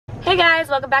guys,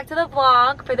 welcome back to the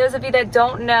vlog. For those of you that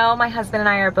don't know, my husband and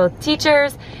I are both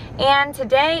teachers, and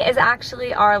today is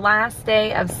actually our last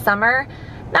day of summer.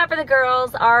 Not for the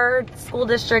girls. Our school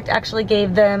district actually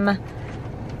gave them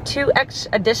 2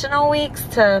 additional weeks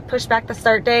to push back the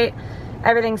start date.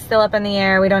 Everything's still up in the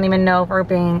air. We don't even know if we're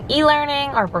being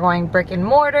e-learning or if we're going brick and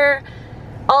mortar.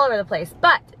 All over the place.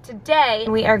 But today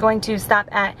we are going to stop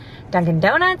at Dunkin'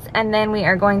 Donuts, and then we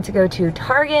are going to go to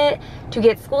Target to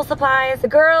get school supplies. The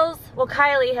girls, well,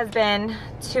 Kylie has been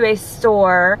to a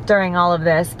store during all of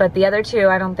this, but the other 2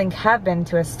 I don't think have been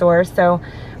to a store, so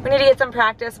we need to get some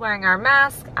practice wearing our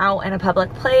mask out in a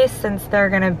public place since they're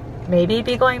gonna maybe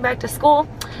be going back to school.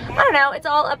 I don't know, it's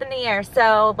all up in the air,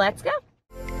 so let's go.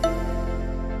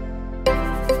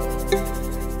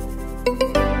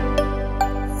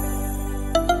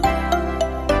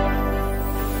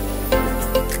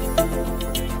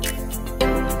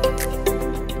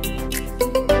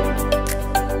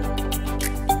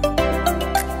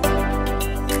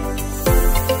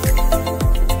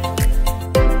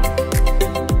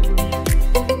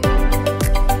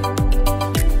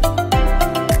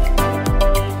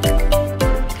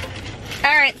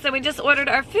 So we just ordered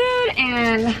our food,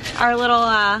 and our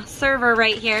little server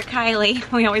right here, Kylie,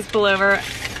 we always pull over,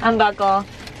 unbuckle,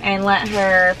 and let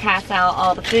her pass out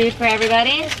all the food for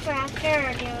everybody. Just for after,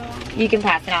 or do you can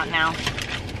pass it out now.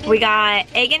 We got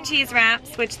egg and cheese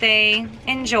wraps, which they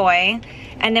enjoy,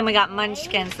 and then we got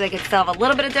munchkins so they could still have a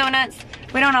little bit of donuts.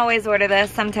 We don't always order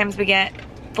this. Sometimes we get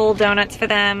full donuts for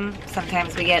them.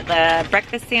 Sometimes we get the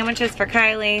breakfast sandwiches for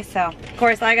Kylie. So, of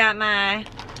course, I got my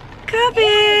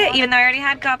coffee, even though I already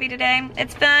had coffee today.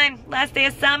 It's fine. Last day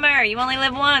of summer. You only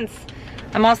live once.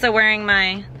 I'm also wearing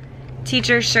my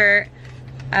teacher shirt.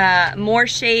 More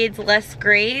shades, less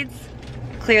grades.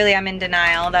 Clearly I'm in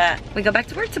denial that we go back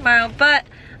to work tomorrow, but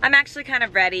I'm actually kind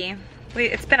of ready.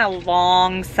 It's been a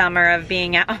long summer of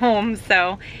being at home,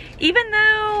 so even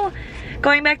though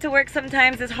going back to work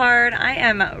sometimes is hard, I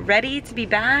am ready to be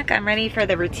back. I'm ready for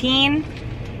the routine.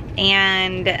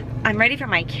 And I'm ready for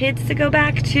my kids to go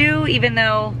back too, even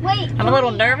though I'm a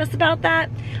little nervous about that.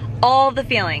 All the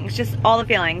feelings, just all the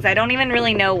feelings. I don't even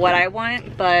really know what I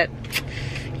want, but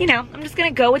you know, I'm just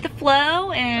gonna go with the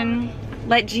flow and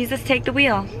let Jesus take the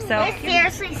wheel. So it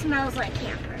seriously smells like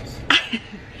campers.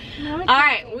 All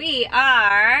right, we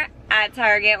are at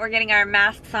Target. We're getting our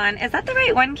masks on. Is that the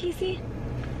right one, Casey?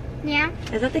 Yeah.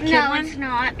 Is that the kid one? No, it's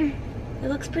not. It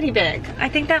looks pretty big. I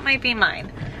think that might be mine.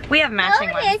 We have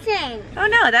matching ones. Oh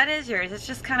no, that is yours. It's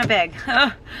just kind of big.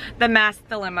 The mask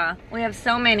dilemma. We have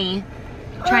so many.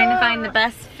 Trying to find the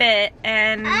best fit,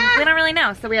 and we don't really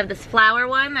know. So we have this flower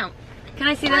one. Oh, can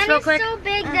I see this real quick? It's so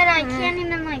big that I can't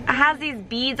even like. It has these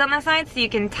beads on the side, so you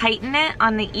can tighten it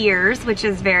on the ears, which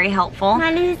is very helpful.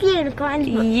 Mine is unicorns.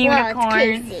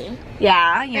 Unicorns. Well,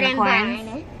 yeah,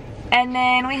 unicorns. And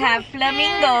then we have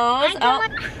flamingos.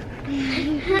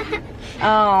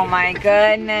 Oh my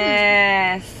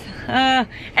goodness.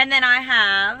 And then I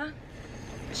have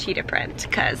cheetah print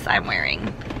because I'm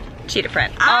wearing cheetah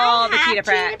print. All the cheetah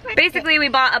print. Basically, we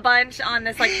bought a bunch on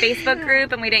this like Facebook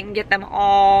group, and we didn't get them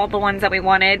all the ones that we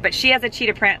wanted, but she has a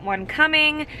cheetah print one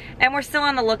coming, and we're still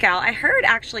on the lookout. I heard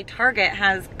actually Target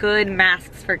has good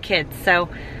masks for kids, so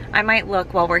I might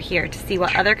look while we're here to see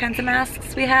what other kinds of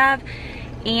masks we have.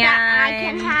 And that I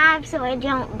can have so I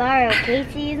don't borrow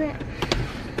Casey's.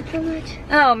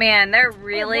 Oh man, they're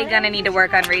really gonna need to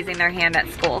work on raising their hand at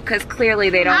school because clearly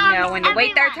they don't know when to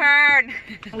wait their turn.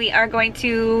 We are going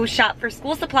to shop for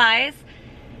school supplies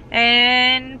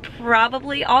and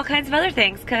probably all kinds of other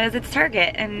things because it's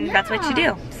Target and that's what you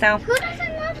do. So who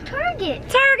doesn't love Target?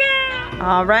 Target!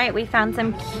 All right, we found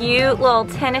some cute little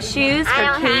tennis shoes for Casey.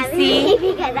 I don't have any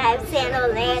because I have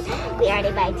sandals and we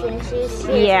already buy tennis shoes.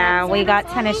 Yeah, we got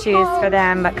tennis shoes for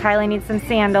them, but Kylie needs some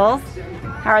sandals.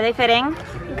 How are they fitting?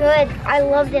 Good. I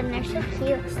love them. They're so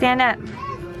cute. Stand up.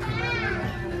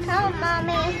 Help,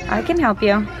 Mommy. I can help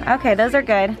you. Okay, those are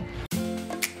good.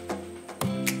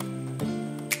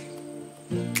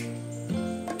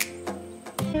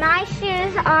 My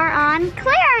shoes are on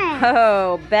clearance.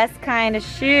 Oh, best kind of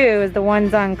shoes, the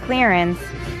ones on clearance.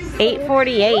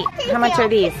 $8.48. How much are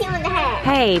these?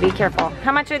 Hey, be careful.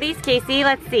 How much are these, Casey?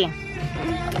 Let's see.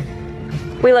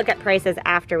 We look at prices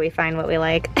after we find what we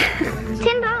like.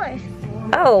 $10.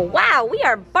 Oh, wow, we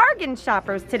are bargain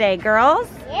shoppers today, girls.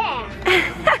 Yeah.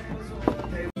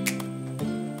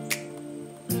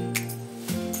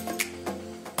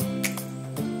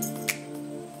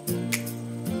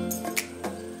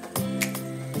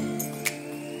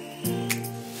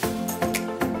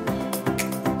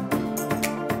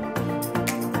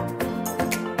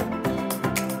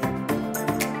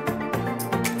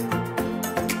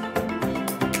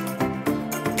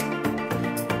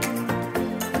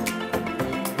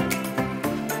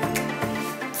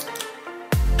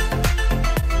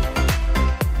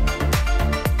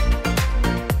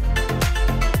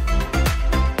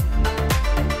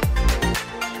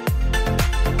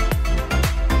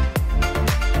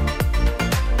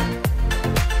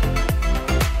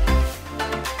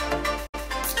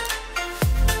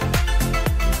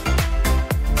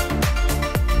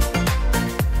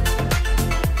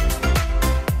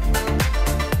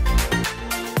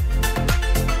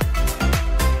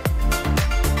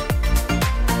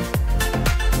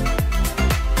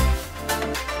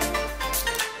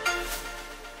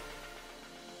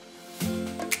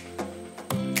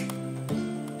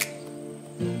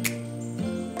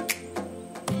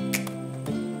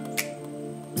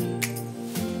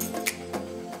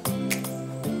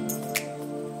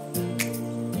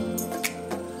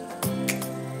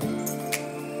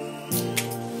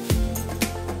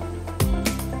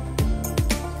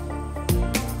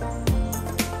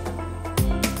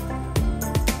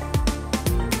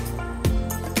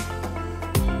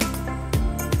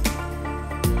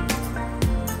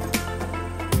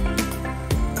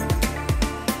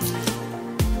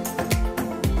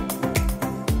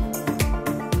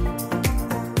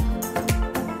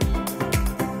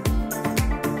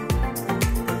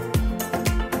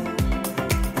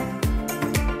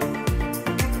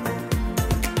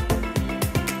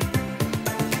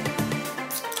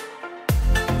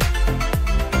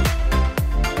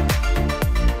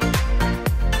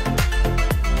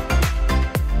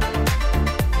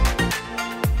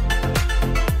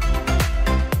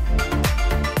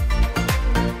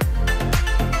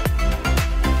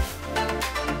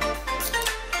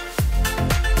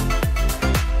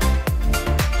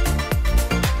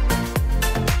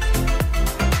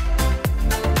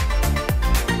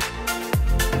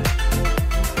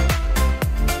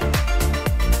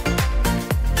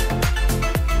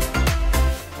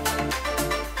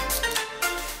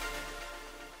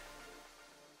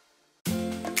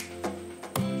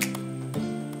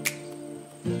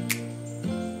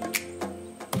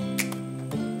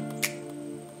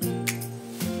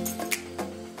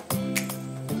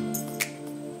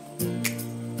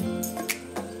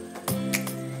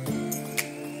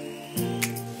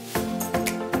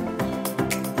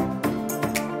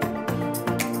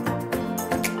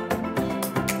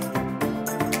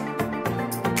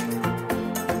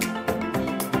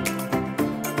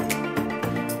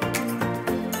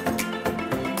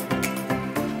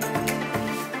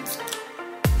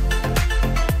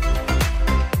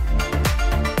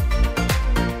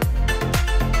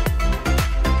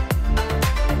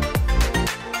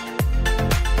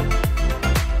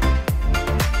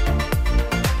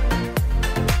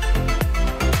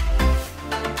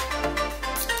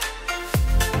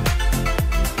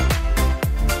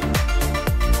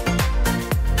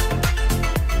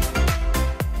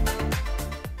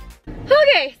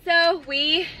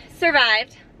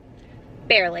 survived,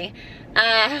 barely.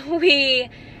 We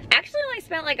actually only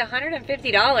spent like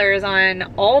 $150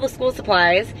 on all the school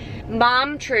supplies.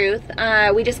 Mom truth,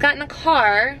 we just got in the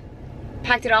car,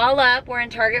 packed it all up. We're in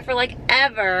Target for like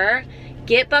ever.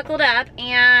 Get buckled up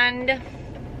and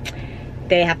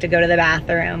they have to go to the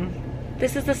bathroom.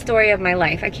 This is the story of my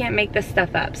life. I can't make this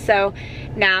stuff up. So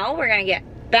now we're gonna get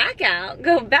back out,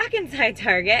 go back inside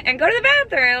Target and go to the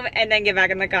bathroom and then get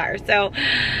back in the car. So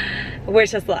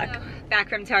wish us luck. Back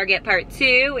from Target part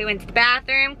 2. We went to the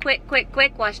bathroom, quick,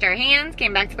 washed our hands,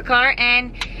 came back to the car,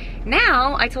 and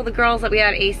now I told the girls that we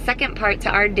had a second part to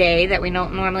our day that we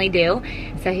don't normally do.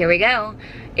 So here we go.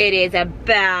 It is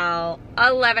about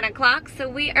 11 o'clock, so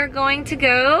we are going to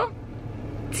go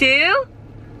to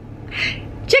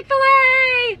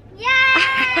Chick-fil-A! Yay!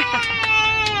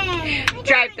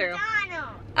 Drive-through.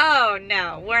 Oh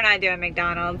no, we're not doing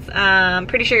McDonald's.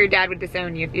 Pretty sure your dad would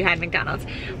disown you if you had McDonald's.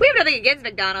 We have nothing against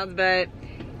McDonald's, but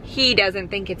he doesn't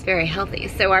think it's very healthy.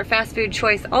 So our fast food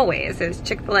choice always is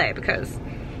Chick-fil-A because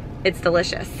it's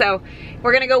delicious. So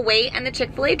we're gonna go wait in the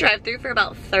Chick-fil-A drive-thru for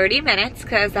about 30 minutes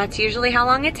because that's usually how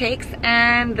long it takes,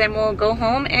 and then we'll go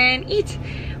home and eat.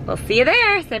 We'll see you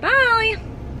there. Say bye.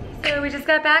 So we just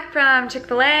got back from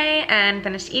Chick-fil-A and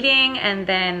finished eating, and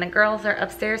then the girls are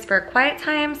upstairs for a quiet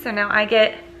time, so now I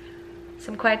get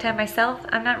some quiet time myself.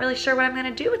 I'm not really sure what I'm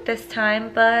gonna do with this time,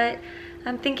 but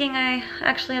I'm thinking I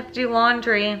actually have to do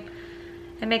laundry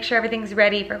and make sure everything's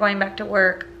ready for going back to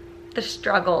work. The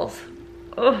struggles.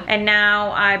 Ugh. And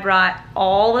now I brought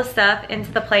all the stuff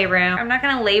into the playroom. I'm not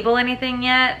gonna label anything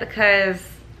yet because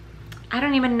I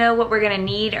don't even know what we're gonna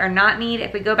need or not need.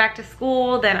 If we go back to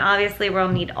school, then obviously we'll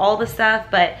need all the stuff,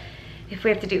 but if we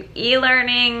have to do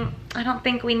e-learning, I don't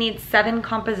think we need 7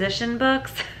 composition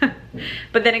books.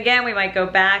 But then again, we might go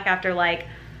back after like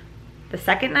the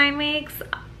second 9 weeks.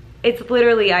 It's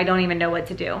literally, I don't even know what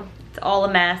to do. It's all a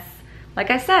mess.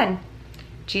 Like I said,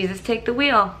 Jesus, take the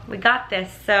wheel. We got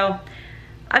this. So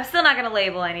I'm still not gonna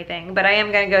label anything, but I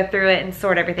am gonna go through it and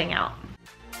sort everything out.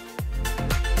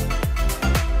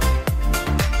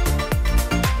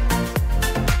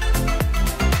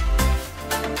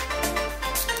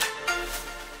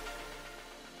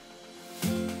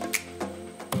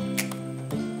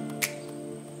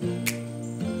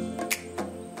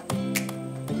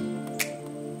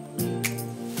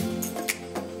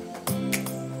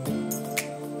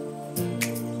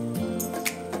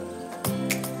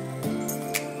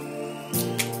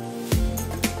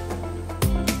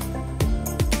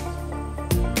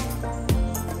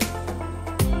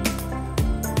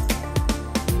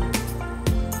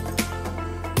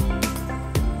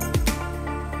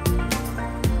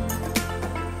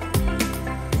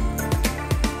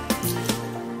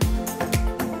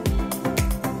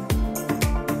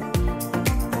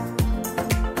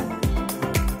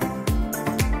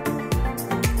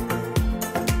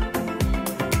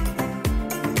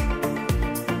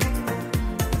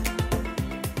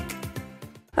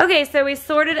 Okay, so we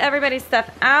sorted everybody's stuff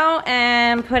out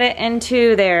and put it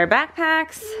into their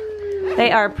backpacks.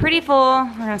 They are pretty full.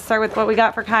 We're gonna start with what we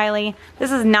got for Kylie.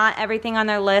 This is not everything on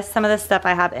their list. Some of this stuff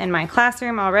I have in my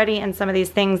classroom already, and some of these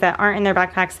things that aren't in their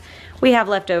backpacks we have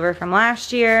left over from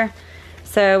last year.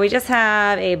 So we just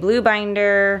have a blue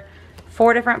binder,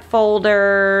 4 different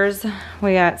folders.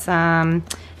 We got some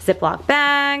Ziploc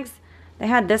bags. They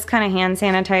had this kind of hand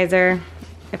sanitizer.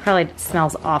 It probably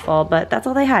smells awful, but that's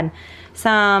all they had.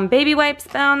 Some baby wipes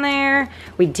down there.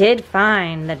 We did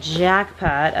find the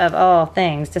jackpot of all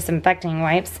things, disinfecting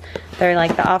wipes. They're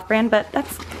like the off-brand, but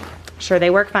that's, sure they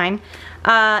work fine.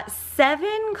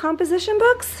 7 composition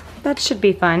books. That should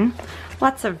be fun.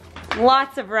 Lots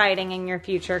of writing in your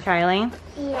future, Kylie.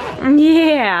 Yeah.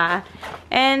 Yeah.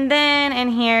 And then in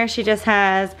here she just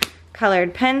has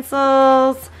colored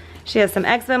pencils. She has some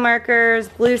Expo markers,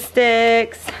 glue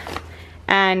sticks,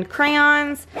 and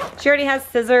crayons. She already has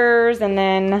scissors, and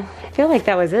then I feel like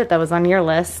that was it that was on your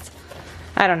list.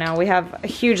 I don't know, we have a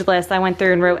huge list. I went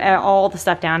through and wrote all the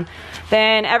stuff down.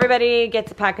 Then everybody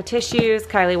gets a pack of tissues.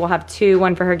 Kylie will have 2,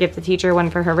 one for her gifted teacher, one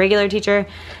for her regular teacher.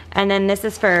 And then this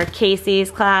is for Casey's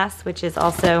class, which is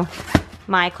also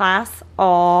my class.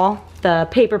 All the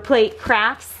paper plate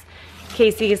crafts.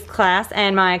 Casey's class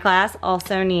and my class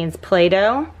also needs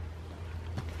Play-Doh.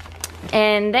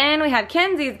 And then we have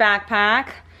Kenzie's backpack,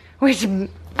 which,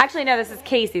 actually no, this is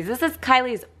Casey's. This is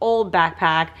Kylie's old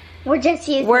backpack. We're just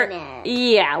using it.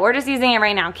 Yeah, we're just using it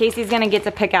right now. Casey's gonna get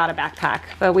to pick out a backpack,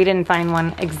 but we didn't find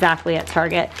one exactly at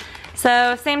Target.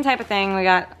 So same type of thing. We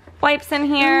got wipes in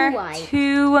here,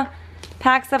 2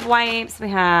 packs of wipes. We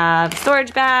have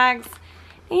storage bags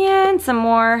and some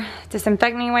more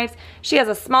disinfecting wipes. She has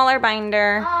a smaller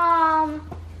binder.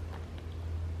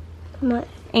 What?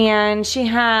 And she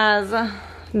has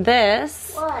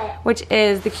this, What? which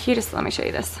is the cutest. Let me show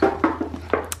you this.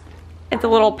 It's a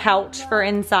little pouch for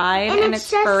inside, and it's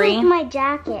just furry. like my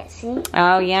jacket, see?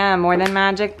 Oh yeah, More Than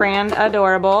Magic brand,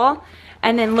 adorable.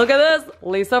 And then look at this,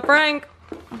 Lisa Frank.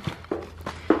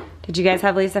 Did you guys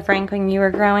have Lisa Frank when you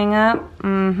were growing up?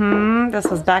 Mm-hmm, this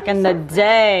was back in the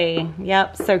day.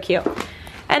 Yep, so cute.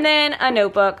 And then a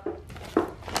notebook.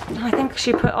 I think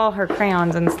she put all her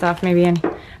crayons and stuff maybe in.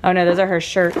 Oh no, those are her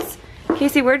shirts.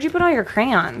 Casey, where'd you put all your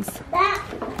crayons? That.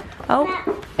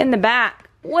 Oh, in the back.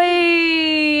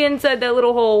 Way inside that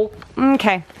little hole.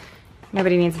 Okay.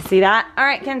 Nobody needs to see that. All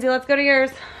right, Kenzie, let's go to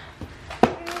yours.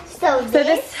 So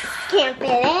this can't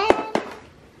fit in.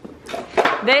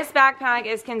 This backpack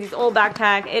is Kenzie's old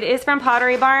backpack. It is from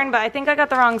Pottery Barn, but I think I got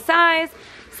the wrong size.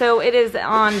 So it is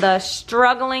on the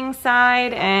struggling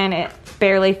side, and it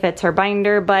barely fits her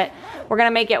binder, but we're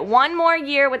gonna make it one more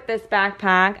year with this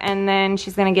backpack, and then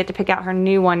she's gonna get to pick out her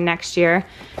new one next year.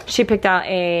 She picked out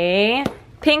a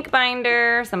pink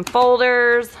binder, some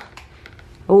folders,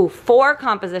 ooh, 4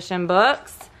 composition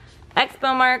books,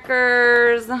 expo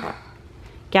markers,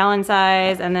 gallon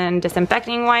size, and then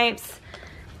disinfecting wipes,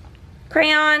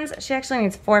 crayons. She actually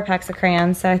needs 4 packs of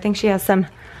crayons, so I think she has some,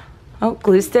 oh,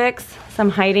 glue sticks, some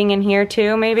hiding in here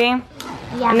too, maybe.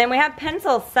 Yeah. And then we have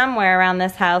pencils somewhere around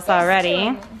this house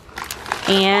already.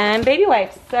 And baby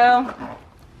wipes, so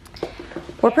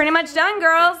we're pretty much done,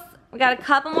 girls. We got a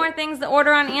couple more things to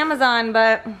order on Amazon,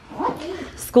 but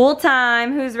school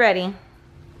time. Who's ready?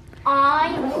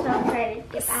 I'm so excited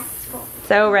to get back to school.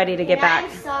 So ready to get back.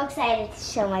 I'm so excited to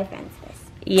show my friends this.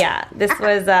 Yeah, this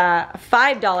was a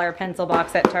 $5 pencil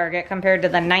box at Target compared to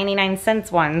the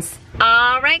 99-cent ones.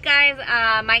 All right, guys,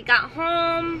 Mike got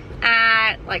home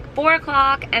at like 4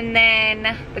 o'clock, and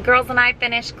then the girls and I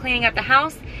finished cleaning up the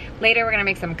house. Later, we're gonna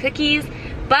make some cookies,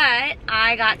 but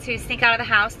I got to sneak out of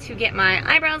the house to get my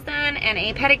eyebrows done and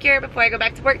a pedicure before I go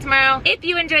back to work tomorrow. If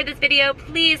you enjoyed this video,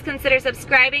 please consider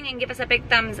subscribing and give us a big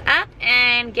thumbs up,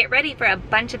 and get ready for a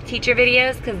bunch of teacher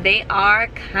videos because they are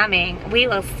coming. We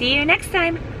will see you next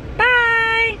time.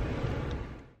 Bye!